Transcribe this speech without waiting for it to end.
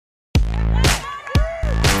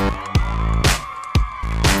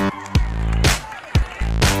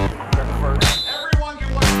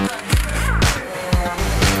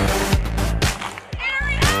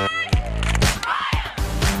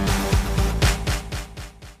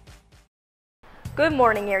Good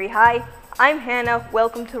morning, Erie High. I'm Hannah.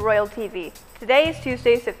 Welcome to Royal TV. Today is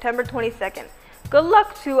Tuesday, September 22nd. Good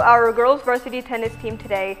luck to our girls varsity tennis team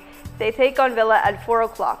today. They take on Villa at 4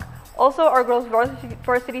 o'clock. Also, our girls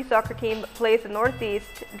varsity soccer team plays the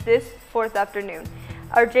Northeast this 4th afternoon.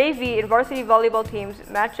 Our JV and varsity volleyball teams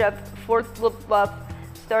match up for flip-flop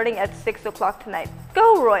starting at 6 o'clock tonight.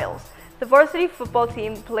 Go Royals! The varsity football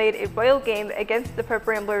team played a royal game against the Prep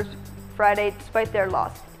Ramblers Friday despite their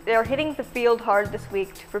loss. They are hitting the field hard this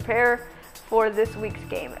week to prepare for this week's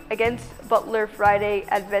game against Butler Friday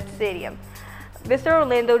at Vet Stadium. Mr.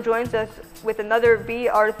 Orlando joins us with another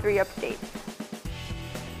BR3 update.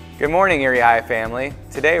 Good morning, Erie High family.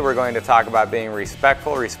 Today we're going to talk about being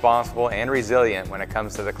respectful, responsible, and resilient when it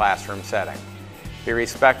comes to the classroom setting. Be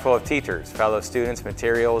respectful of teachers, fellow students,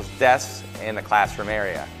 materials, desks, and the classroom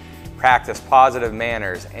area. Practice positive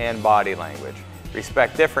manners and body language.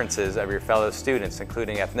 Respect differences of your fellow students,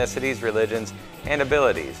 including ethnicities, religions, and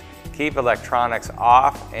abilities. Keep electronics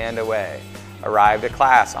off and away. Arrive to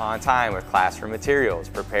class on time with classroom materials,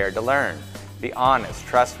 prepared to learn. Be honest,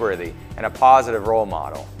 trustworthy, and a positive role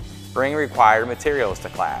model. Bring required materials to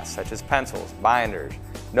class, such as pencils, binders,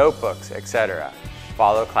 notebooks, etc.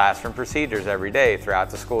 Follow classroom procedures every day throughout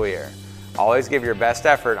the school year. Always give your best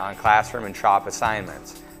effort on classroom and shop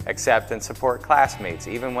assignments. Accept and support classmates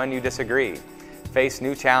even when you disagree. Face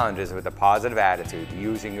new challenges with a positive attitude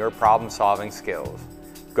using your problem-solving skills.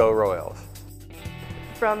 Go Royals!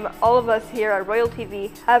 From all of us here at Royal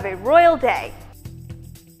TV, have a royal day!